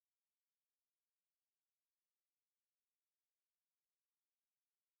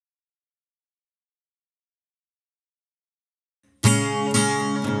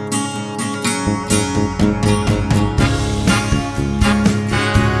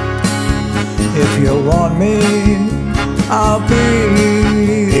want me, I'll be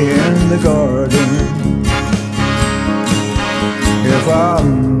in the garden. If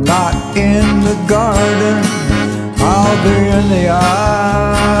I'm not in the garden, I'll be in the eye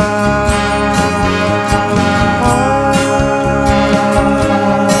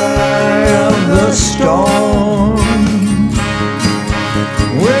of the storm.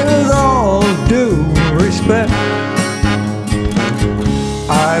 With all due respect,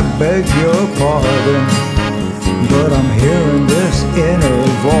 I beg your pardon, but I'm hearing this inner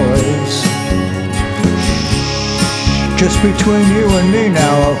voice. Just between you and me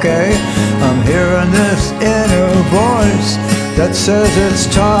now, okay? I'm hearing this inner voice that says it's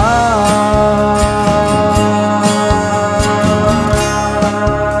time.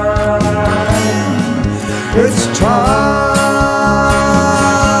 It's time.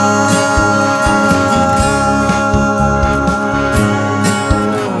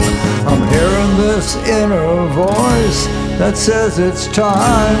 I'm hearing this inner voice that says it's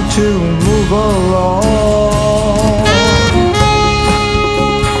time to move along.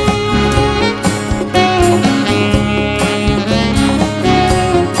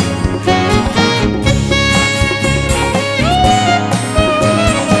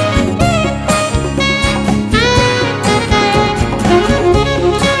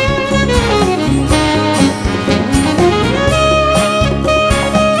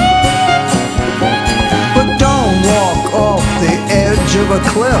 Of a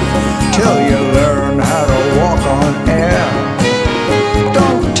cliff till you learn how to walk on air.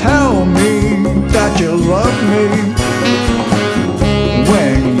 Don't tell me that you love me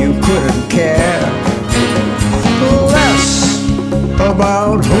when you couldn't care. Less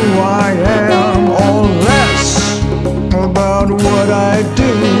about who I am, or less about what I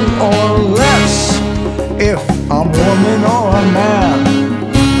do, or less if I'm woman or a man,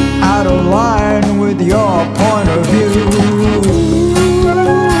 out of line with your point of view.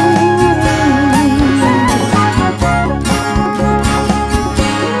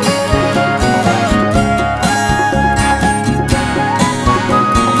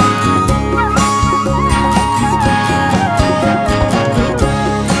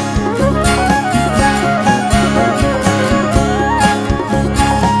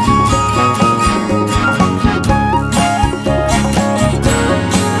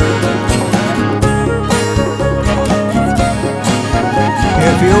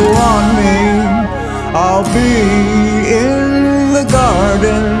 If you want me, I'll be